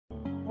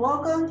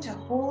Welcome to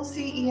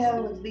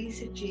WholeCEO with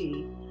Lisa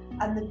G.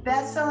 I'm the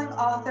best-selling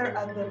author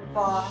of The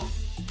Boss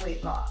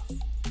Weight Loss.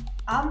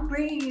 I'm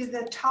bringing you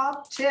the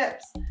top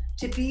tips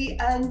to be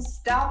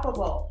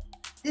unstoppable.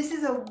 This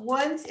is a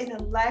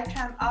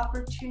once-in-a-lifetime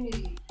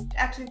opportunity to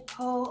actually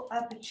pull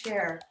up a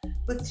chair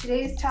with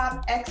today's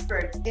top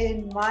experts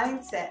in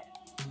mindset,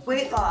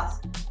 weight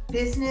loss,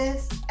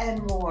 business,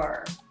 and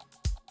more.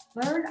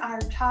 Learn our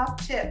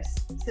top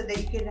tips so that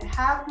you can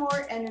have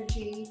more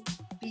energy,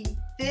 be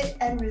fit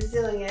and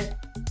resilient,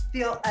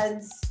 feel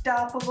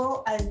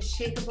unstoppable,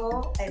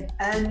 unshakable, and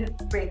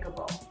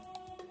unbreakable.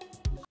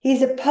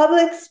 He's a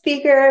public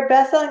speaker,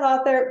 best-selling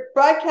author,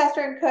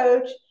 broadcaster, and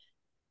coach,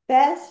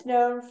 best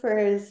known for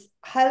his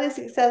highly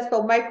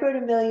successful Micro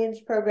to Millions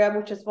program,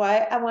 which is why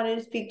I wanted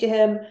to speak to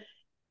him,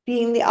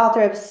 being the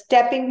author of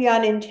Stepping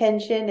Beyond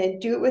Intention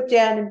and Do It With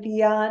Dan and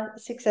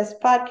Beyond Success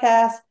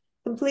podcast,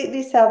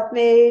 completely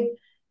self-made.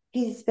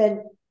 He's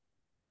spent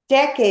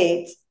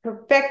decades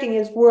perfecting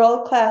his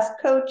world-class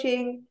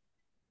coaching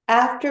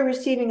after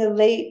receiving a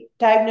late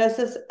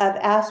diagnosis of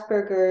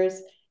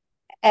Asperger's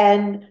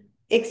and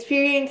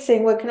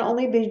experiencing what can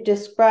only be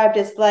described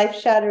as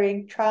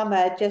life-shattering trauma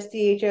at just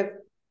the age of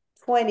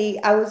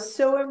 20. I was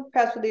so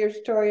impressed with your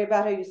story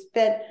about how you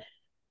spent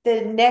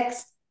the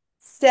next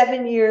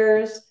 7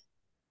 years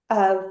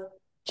of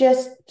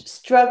just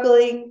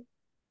struggling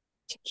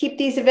to keep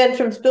these events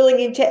from spilling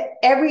into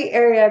every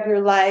area of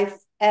your life.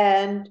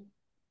 And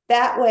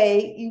that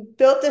way you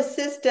built a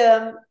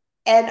system.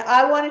 And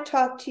I want to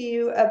talk to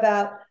you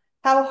about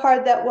how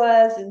hard that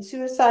was and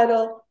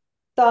suicidal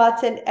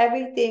thoughts and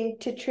everything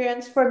to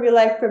transform your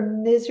life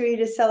from misery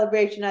to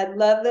celebration. I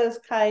love those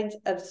kinds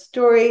of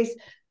stories.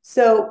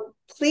 So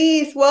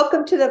please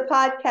welcome to the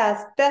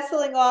podcast,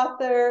 best-selling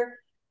author,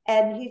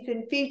 and he's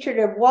been featured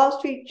in Wall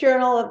Street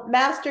Journal,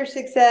 Master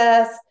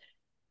Success,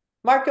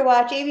 Market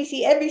Watch,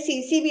 ABC,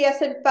 NBC,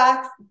 CBS, and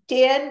Fox,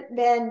 Dan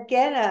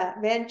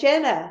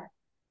Mangena.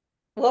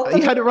 Welcome.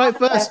 You had it right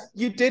first.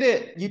 You did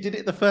it. You did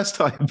it the first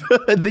time.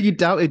 Then you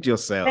doubted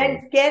yourself.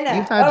 Mangena.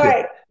 You had All it.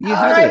 right. You All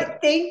had right. it.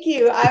 Thank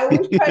you. I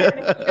always try to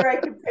make sure I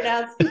can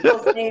pronounce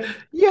people's names.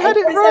 You had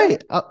it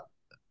right.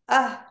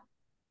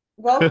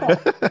 Welcome.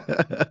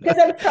 Because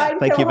I'm trying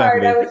Thank so you,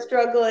 hard. I was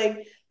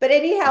struggling. But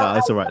anyhow,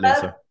 that's all right,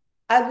 Lisa.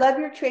 I love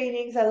your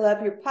trainings. I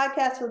love your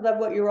podcast. I love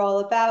what you're all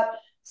about.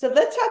 So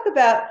let's talk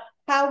about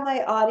how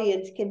my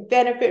audience can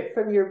benefit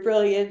from your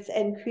brilliance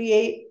and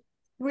create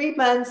 3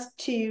 months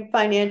to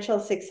financial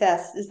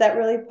success. Is that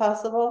really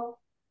possible?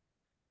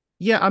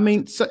 Yeah, I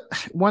mean, so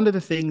one of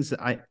the things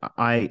that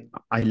I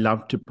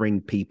love to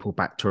bring people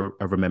back to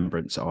a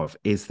remembrance of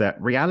is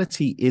that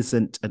reality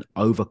isn't an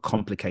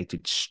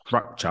overcomplicated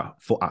structure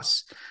for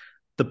us.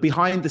 The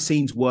behind the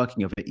scenes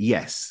working of it,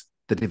 yes,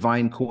 the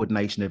divine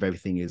coordination of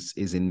everything is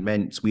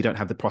immense. We don't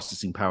have the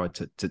processing power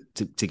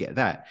to get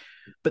that.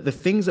 But the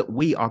things that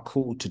we are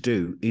called to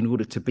do in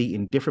order to be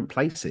in different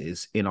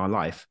places in our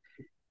life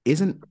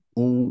isn't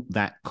all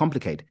that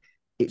complicated.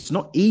 It's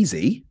not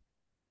easy,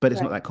 but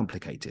it's not that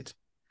complicated.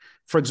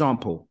 For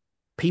example,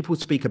 people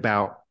speak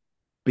about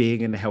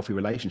being in a healthy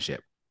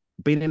relationship.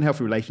 Being in a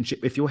healthy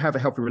relationship, if you have a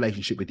healthy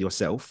relationship with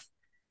yourself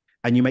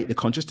and you make the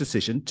conscious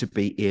decision to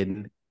be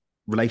in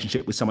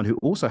relationship with someone who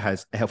also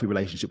has a healthy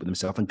relationship with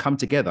themselves and come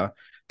together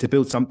to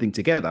build something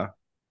together,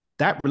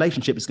 that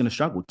relationship is going to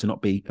struggle to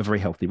not be a very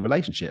healthy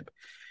relationship.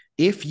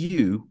 If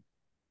you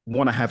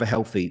want to have a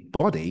healthy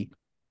body,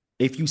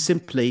 if you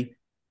simply,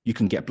 you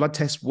can get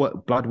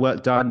blood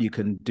work done, you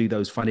can do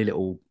those funny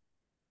little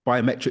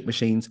biometric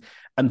machines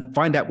and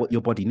find out what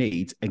your body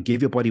needs and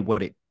give your body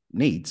what it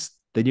needs,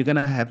 then you're going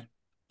to have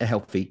a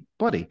healthy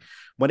body.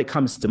 When it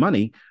comes to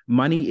money,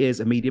 money is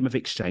a medium of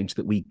exchange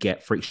that we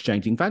get for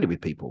exchanging value with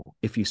people.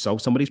 If you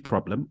solve somebody's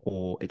problem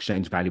or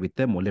exchange value with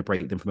them or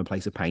liberate them from a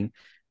place of pain,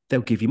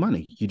 they'll give you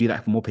money. You do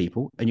that for more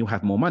people and you'll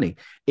have more money.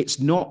 It's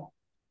not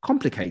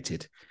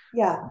complicated.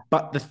 Yeah.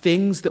 But the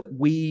things that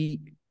we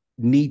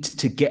need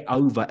to get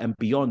over and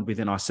beyond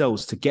within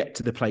ourselves to get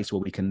to the place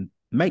where we can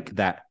make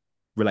that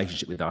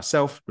relationship with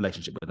ourselves,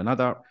 relationship with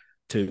another,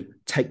 to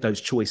take those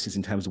choices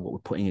in terms of what we're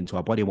putting into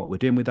our body and what we're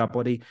doing with our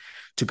body,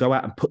 to go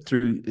out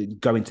and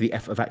go into the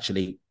effort of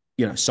actually,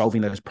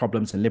 solving those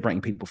problems and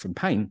liberating people from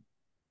pain.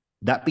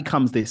 That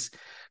becomes this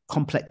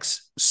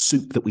complex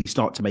soup that we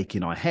start to make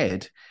in our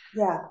head.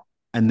 Yeah.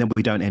 And then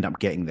we don't end up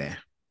getting there.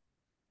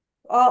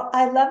 Well,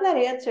 I love that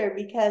answer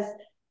because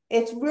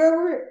it's where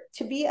we're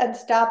to be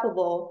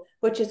unstoppable,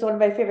 which is one of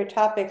my favorite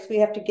topics. We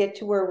have to get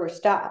to where we're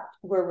stuck.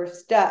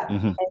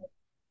 Mm-hmm.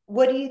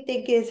 What do you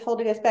think is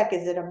holding us back?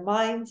 Is it a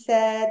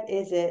mindset?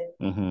 Is it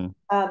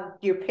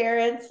your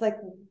parents? Like,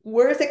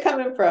 where is it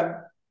coming from?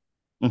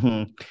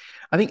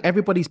 I think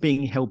everybody's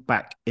being held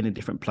back in a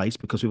different place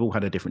because we've all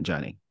had a different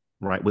journey,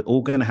 right? We're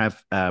all going to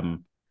have a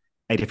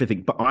different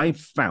thing. But I've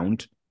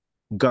found,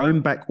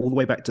 going back all the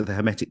way back to the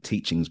Hermetic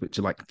teachings, which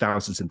are like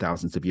thousands and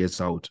thousands of years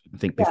old, I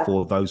think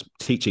before those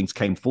teachings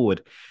came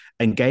forward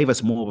and gave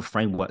us more of a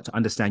framework to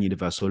understand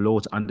universal law,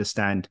 to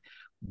understand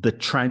the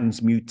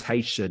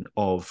transmutation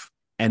of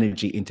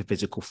energy into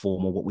physical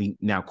form, or what we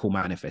now call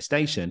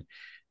manifestation.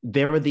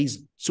 there are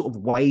these sort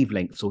of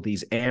wavelengths or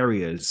these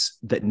areas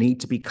that need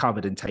to be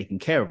covered and taken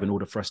care of in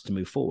order for us to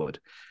move forward.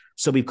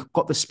 So we've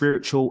got the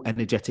spiritual,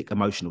 energetic,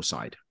 emotional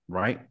side,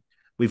 right?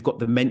 We've got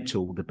the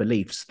mental, the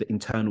beliefs, the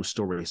internal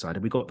story side,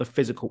 and we've got the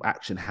physical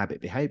action,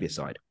 habit, behavior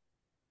side.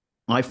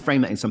 I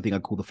frame that in something I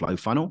call the flow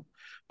funnel,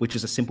 which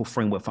is a simple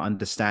framework for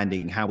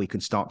understanding how we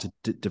can start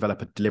to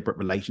develop a deliberate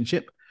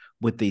relationship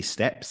with these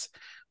steps.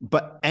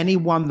 But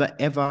anyone that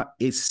ever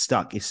is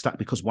stuck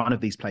because one of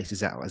these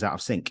places is out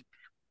of sync.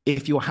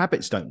 If your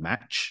habits don't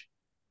match,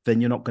 then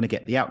you're not going to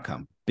get the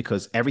outcome,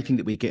 because everything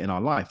that we get in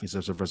our life is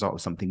as a result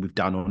of something we've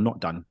done or not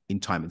done in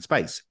time and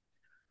space.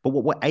 But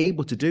what we're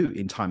able to do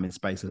in time and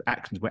space, as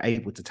actions we're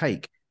able to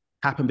take,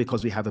 happen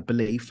because we have a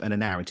belief and a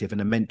narrative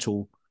and a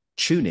mental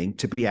tuning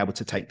to be able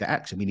to take the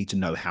action. We need to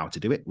know how to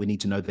do it. We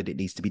need to know that it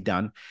needs to be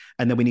done.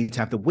 And then we need to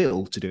have the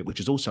will to do it, which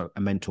is also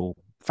a mental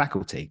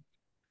faculty.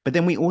 But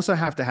then we also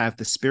have to have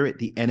the spirit,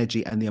 the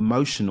energy, and the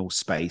emotional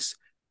space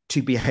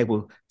to be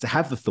able to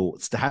have the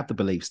thoughts, to have the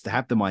beliefs, to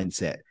have the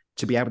mindset,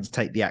 to be able to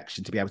take the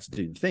action, to be able to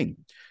do the thing.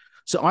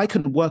 So I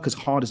can work as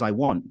hard as I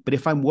want, but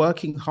if I'm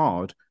working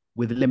hard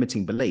with a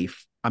limiting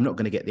belief, I'm not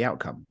going to get the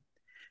outcome.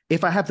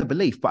 If I have the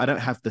belief, but I don't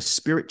have the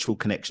spiritual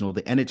connection or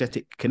the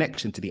energetic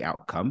connection to the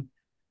outcome,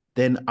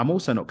 then I'm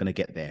also not going to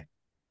get there.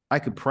 I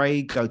could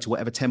pray, go to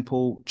whatever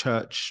temple,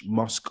 church,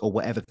 mosque, or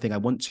whatever thing I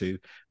want to,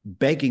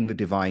 begging the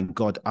divine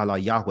God, Allah,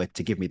 Yahweh,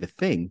 to give me the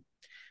thing.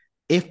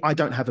 If I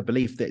don't have a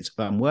belief that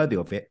I'm worthy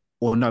of it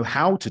or know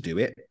how to do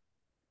it,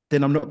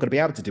 then I'm not going to be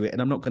able to do it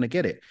and I'm not going to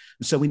get it.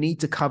 So we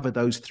need to cover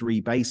those three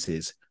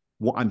bases: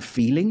 what I'm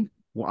feeling,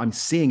 what I'm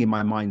seeing in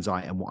my mind's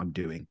eye, and what I'm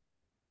doing.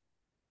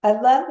 I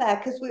love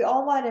that, because we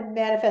all want to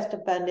manifest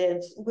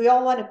abundance. We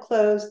all want to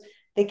close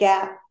the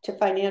gap to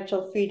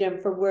financial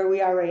freedom from where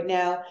we are right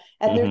now.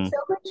 And there's so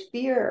much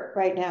fear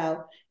right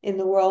now in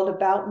the world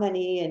about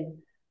money. And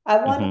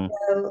I want to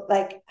know,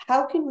 like,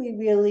 how can we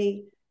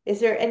really, is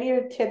there any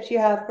other tips you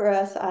have for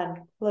us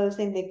on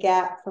closing the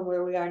gap from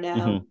where we are now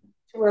to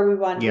where we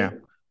want to be?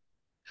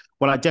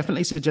 Well, I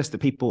definitely suggest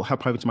that people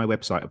hop over to my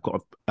website. I've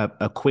got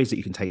a quiz that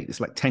you can take. It's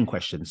like 10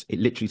 questions. It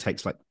literally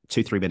takes like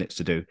 2-3 minutes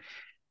to do.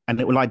 And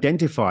it will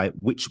identify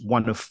which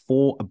one of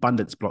 4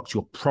 abundance blocks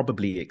you're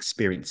probably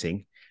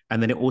experiencing.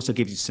 And then it also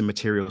gives you some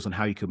materials on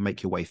how you can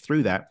make your way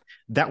through that.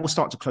 That will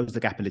start to close the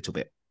gap a little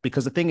bit.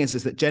 Because the thing is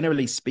that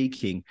generally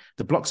speaking,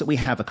 the blocks that we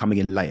have are coming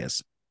in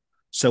layers.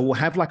 So we'll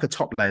have like a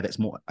top layer that's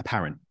more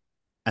apparent.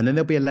 And then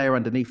there'll be a layer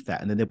underneath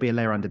that. And then there'll be a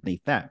layer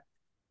underneath that.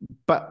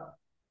 But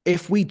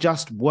if we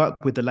just work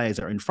with the layers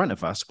that are in front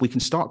of us, we can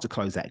start to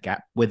close that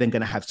gap. We're then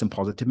going to have some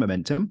positive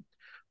momentum.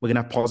 We're going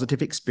to have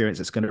positive experience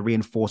that's going to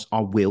reinforce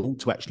our will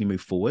to actually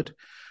move forward.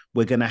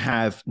 We're going to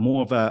have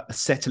more of a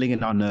settling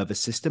in our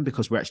nervous system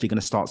because we're actually going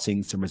to start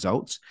seeing some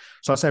results.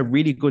 So I'd say a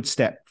really good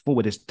step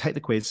forward is take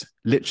the quiz.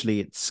 Literally,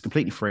 it's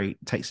completely free.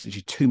 It takes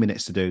literally 2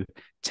 minutes to do,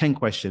 10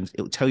 questions.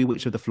 It'll tell you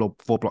which of the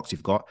 4 blocks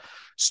you've got.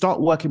 Start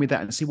working with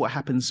that and see what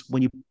happens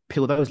when you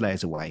peel those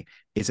layers away.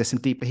 Is there some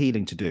deeper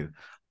healing to do?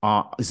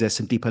 Is there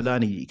some deeper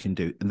learning you can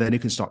do? And then you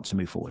can start to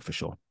move forward for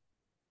sure.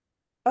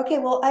 Okay,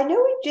 well, I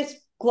know we just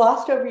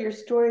glossed over your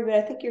story, but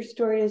I think your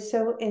story is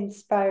so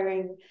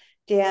inspiring,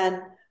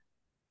 Dan.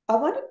 I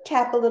want to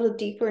tap a little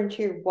deeper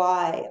into your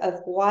why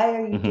of why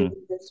are you doing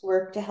this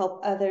work to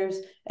help others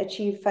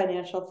achieve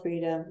financial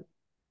freedom?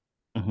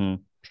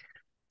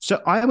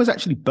 So I was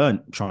actually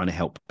burnt trying to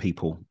help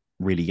people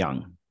really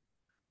young.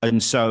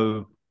 And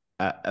so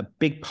a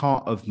big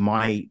part of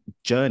my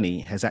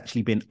journey has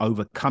actually been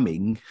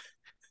overcoming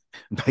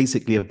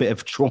basically a bit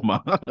of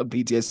trauma,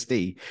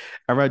 PTSD,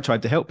 around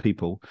trying to help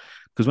people.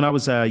 Because when I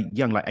was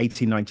young, like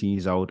 18, 19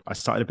 years old, I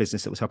started a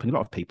business that was helping a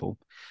lot of people.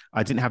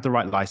 I didn't have the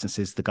right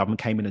licenses. The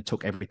government came in and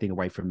took everything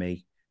away from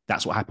me.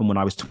 That's what happened when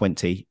I was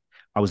 20.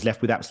 I was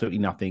left with absolutely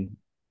nothing.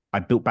 I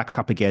built back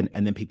up again,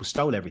 and then people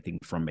stole everything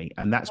from me.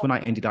 And that's when I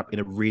ended up in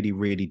a really,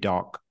 really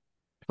dark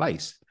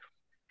place.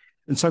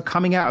 And so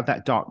coming out of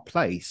that dark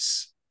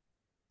place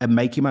and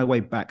making my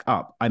way back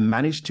up, I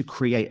managed to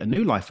create a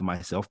new life for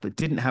myself, but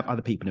didn't have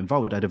other people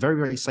involved. I had a very,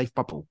 very safe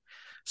bubble.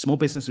 Small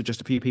business with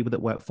just a few people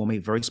that worked for me,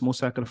 very small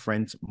circle of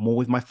friends, more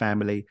with my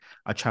family.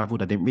 I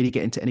traveled. I didn't really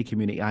get into any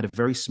community. I had a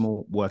very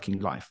small working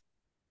life.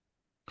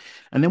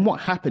 And then what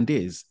happened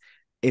is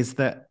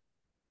that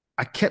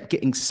I kept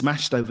getting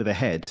smashed over the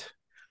head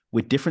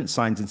with different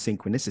signs and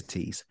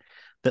synchronicities,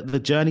 that the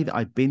journey that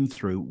I'd been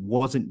through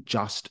wasn't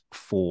just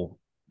for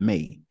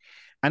me.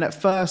 And at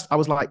first I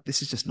was like,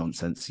 this is just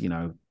nonsense. You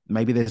know,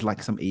 maybe there's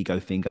like some ego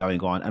thing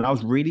going on. And I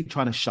was really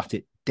trying to shut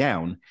it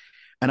down.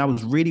 And I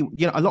was really,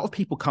 a lot of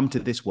people come to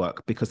this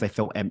work because they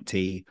felt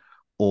empty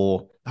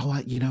or,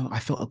 I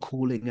felt a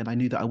calling and I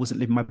knew that I wasn't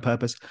living my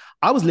purpose.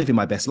 I was living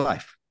my best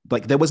life.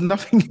 Like there was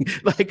nothing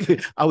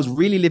like I was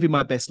really living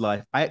my best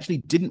life. I actually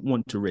didn't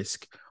want to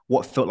risk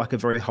what felt like a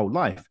very whole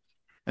life.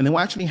 And then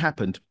what actually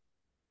happened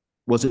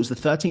was it was the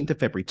 13th of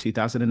February,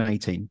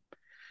 2018.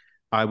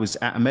 I was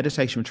at a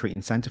meditation retreat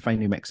in Santa Fe,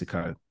 New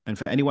Mexico. And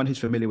for anyone who's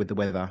familiar with the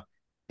weather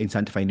in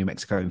Santa Fe, New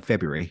Mexico in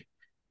February,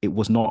 it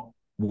was not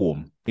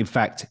warm. In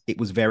fact, it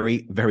was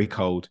very, very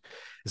cold.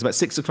 It's about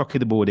 6 o'clock in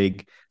the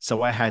morning.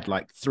 So I had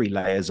like 3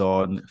 layers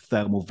on,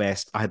 thermal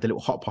vest. I had the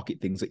little hot pocket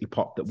things that you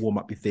pop that warm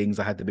up your things.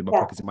 I had them in my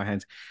pockets in my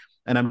hands.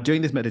 And I'm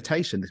doing this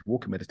meditation, this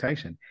walking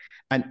meditation.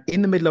 And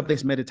in the middle of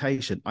this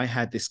meditation, I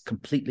had this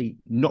completely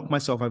knock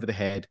myself over the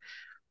head,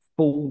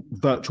 full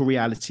virtual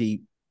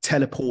reality,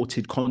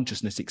 teleported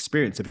consciousness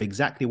experience of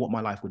exactly what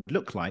my life would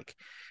look like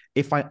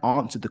if I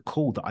answered the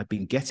call that I've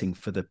been getting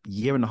for the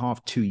 1.5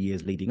 to 2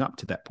 years leading up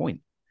to that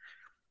point.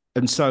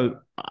 And so,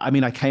 I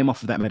mean, I came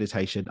off of that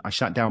meditation. I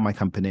shut down my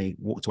company,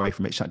 walked away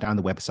from it, shut down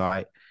the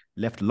website,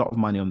 left a lot of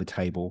money on the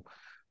table.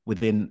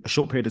 Within a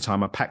short period of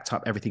time, I packed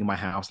up everything in my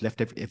house, left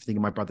everything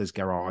in my brother's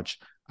garage.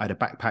 I had a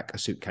backpack, a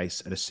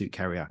suitcase, and a suit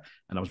carrier.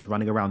 And I was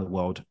running around the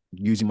world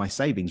using my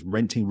savings,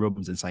 renting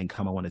rooms and saying,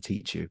 come, I want to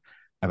teach you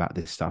about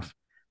this stuff.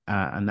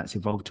 And that's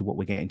evolved to what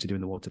we're getting to do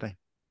in the world today.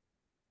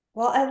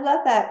 Well, I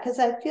love that because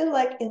I feel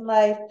like in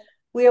life,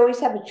 we always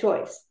have a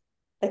choice.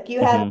 Like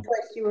you had a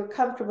choice, you were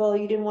comfortable,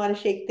 you didn't want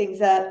to shake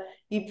things up.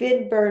 You've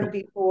been burned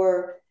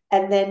before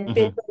and then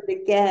been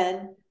burned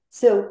again.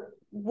 So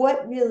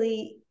what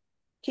really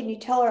can you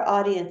tell our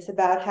audience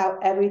about how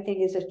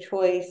everything is a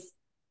choice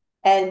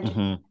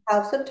and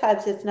how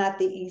sometimes it's not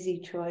the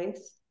easy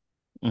choice?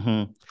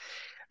 I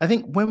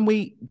think when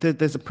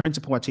there's a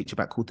principle I teach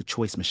about called the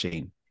choice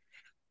machine.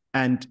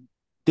 And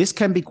this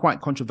can be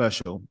quite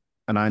controversial,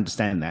 and I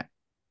understand that.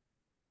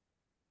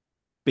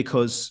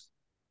 Because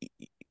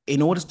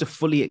in order to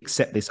fully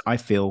accept this, I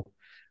feel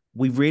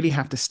we really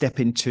have to step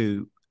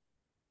into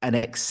an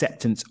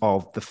acceptance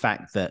of the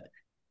fact that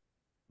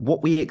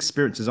what we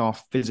experience as our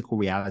physical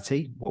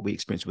reality, what we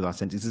experience with our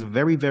senses, is a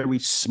very, very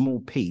small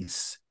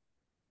piece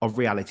of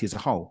reality as a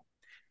whole.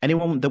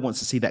 Anyone that wants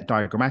to see that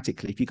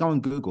diagrammatically, if you go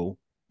on Google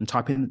and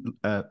type in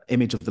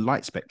image of the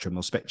light spectrum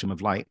or spectrum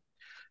of light,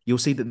 you'll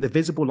see that the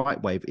visible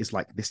light wave is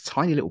like this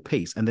tiny little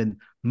piece. And then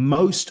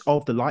most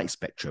of the light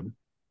spectrum,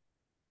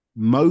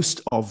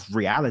 most of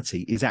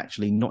reality is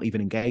actually not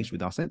even engaged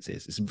with our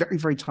senses. It's a very,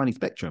 very tiny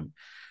spectrum.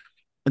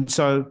 And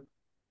so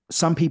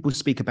some people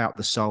speak about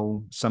the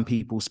soul. Some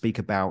people speak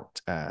about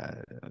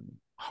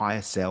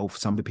higher self.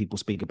 Some people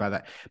speak about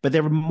that. But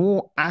there are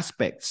more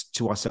aspects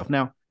to ourselves.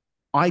 Now,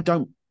 I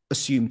don't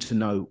assume to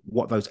know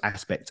what those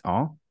aspects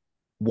are,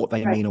 what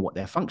they mean, or what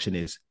their function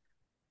is.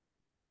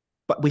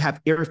 But we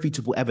have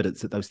irrefutable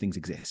evidence that those things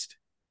exist.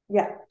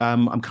 Yeah.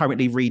 I'm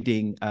currently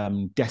reading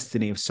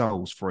Destiny of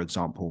Souls, for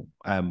example.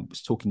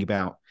 It's talking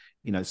about,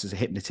 this is a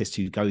hypnotist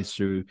who goes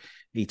through,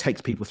 he takes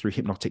people through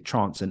hypnotic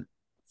trance and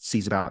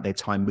sees about their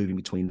time moving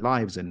between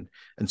lives and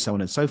so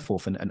on and so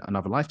forth and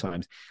other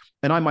lifetimes.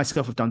 And I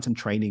myself have done some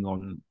training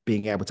on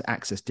being able to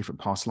access different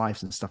past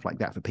lives and stuff like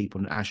that for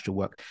people in astral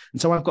work.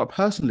 And so I've got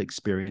personal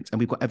experience and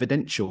we've got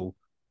evidential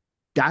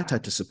data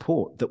to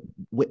support that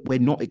we're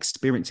not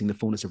experiencing the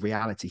fullness of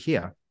reality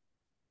here.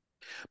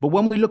 But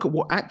when we look at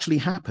what actually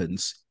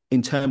happens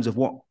in terms of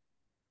what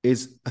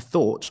is a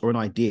thought or an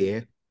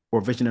idea or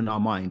a vision in our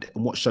mind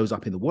and what shows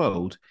up in the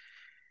world,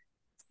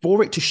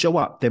 for it to show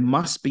up, there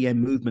must be a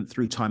movement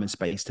through time and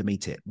space to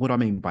meet it. What do I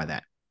mean by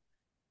that?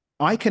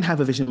 I can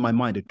have a vision in my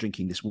mind of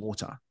drinking this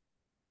water.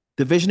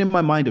 The vision in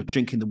my mind of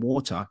drinking the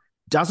water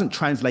doesn't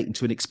translate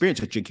into an experience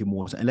of drinking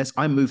water unless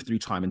I move through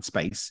time and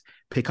space,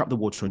 pick up the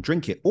water and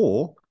drink it,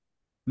 or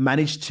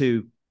manage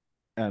to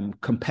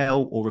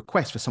compel or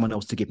request for someone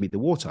else to give me the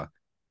water.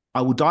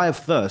 I will die of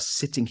thirst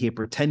sitting here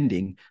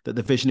pretending that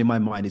the vision in my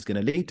mind is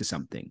going to lead to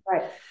something.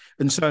 Right.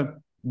 And so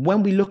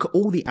when we look at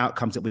all the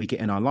outcomes that we get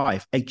in our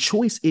life, a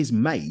choice is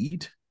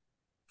made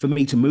for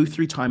me to move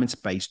through time and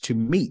space to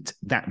meet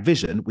that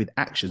vision with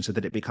action so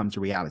that it becomes a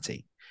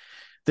reality.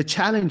 The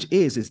challenge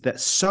is that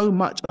so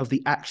much of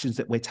the actions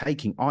that we're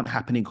taking aren't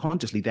happening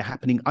consciously, they're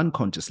happening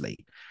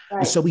unconsciously. Right.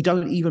 And so we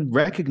don't even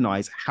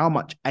recognize how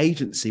much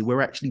agency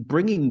we're actually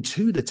bringing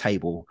to the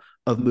table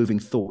of moving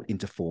thought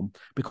into form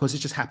because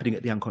it's just happening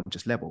at the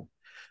unconscious level.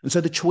 And so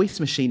the choice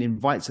machine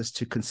invites us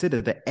to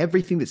consider that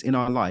everything that's in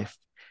our life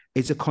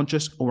is a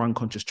conscious or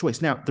unconscious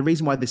choice. Now, the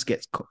reason why this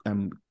gets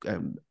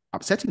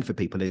upsetting for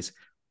people is,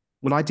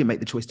 well, I didn't make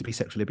the choice to be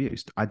sexually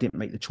abused. I didn't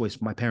make the choice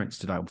for my parents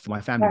to die, or for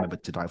my family member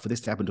to die, for this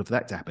to happen, or for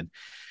that to happen.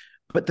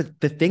 But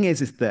the thing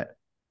is that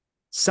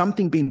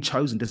something being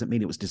chosen doesn't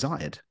mean it was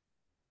desired.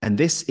 And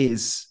this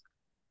is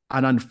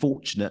an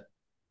unfortunate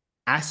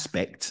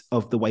aspect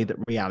of the way that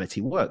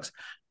reality works.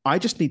 I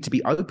just need to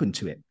be open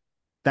to it.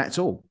 That's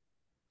all.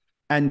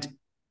 And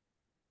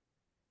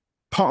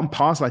part and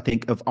parcel, I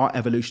think, of our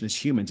evolution as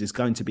humans is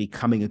going to be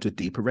coming into a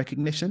deeper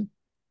recognition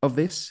of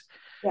this.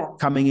 Yeah.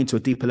 Coming into a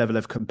deeper level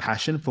of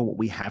compassion for what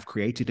we have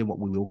created and what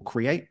we will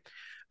create.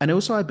 And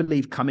also, I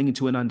believe, coming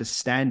into an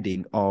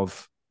understanding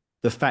of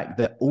the fact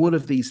that all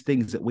of these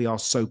things that we are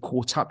so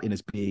caught up in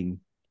as being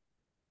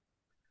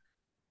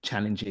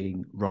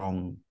challenging,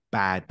 wrong,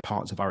 bad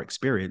parts of our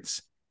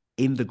experience,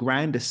 in the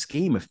grander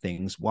scheme of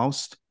things,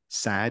 whilst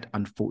sad,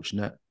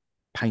 unfortunate,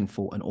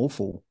 painful, and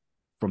awful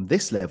from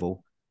this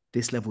level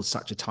is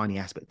such a tiny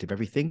aspect of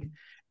everything.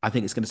 I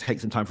think it's going to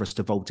take some time for us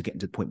to evolve to get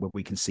to the point where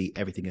we can see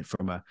everything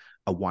from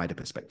a wider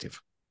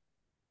perspective.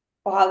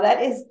 Wow,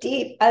 that is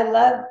deep. I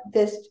love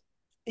this.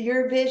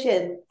 Your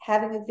vision,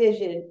 having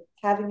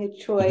a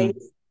choice, Hmm.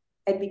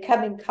 and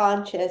becoming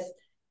conscious,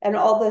 and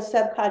all the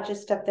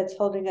subconscious stuff that's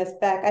holding us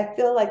back. I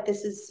feel like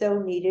this is so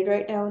needed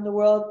right now in the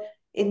world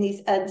in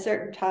these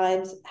uncertain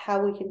times,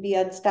 how we can be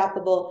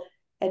unstoppable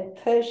and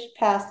push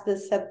past the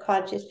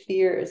subconscious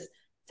fears.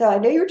 So I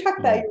know you were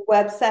talking about your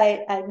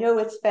website. I know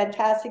it's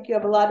fantastic. You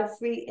have a lot of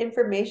free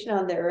information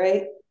on there,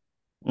 right?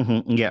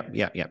 Yeah,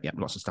 yeah, yeah, yeah.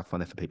 Lots of stuff on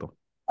there for people.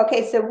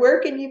 Okay, so where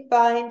can you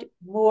find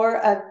more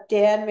of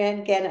Dan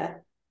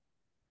Mangena?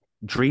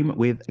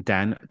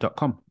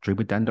 Dreamwithdan.com.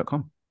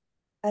 Dreamwithdan.com.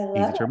 I Easy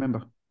love to it.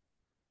 remember.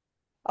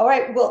 All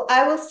right, well,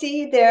 I will see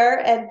you there,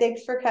 and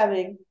thanks for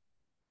coming.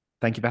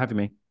 Thank you for having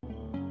me.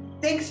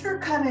 Thanks for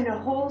coming to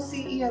Whole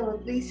CEO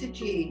with Lisa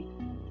G.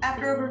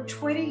 After over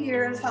 20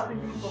 years helping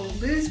people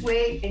lose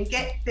weight and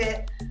get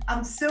fit,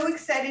 I'm so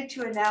excited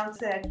to announce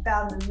that I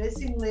found the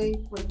missing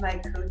link with my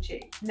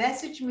coaching.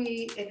 Message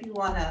me if you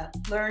want to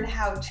learn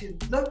how to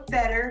look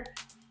better,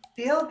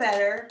 feel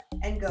better,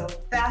 and go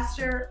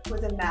faster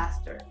with a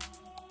master.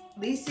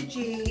 Lisa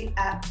G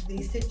at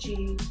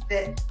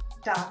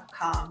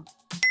lisagfit.com.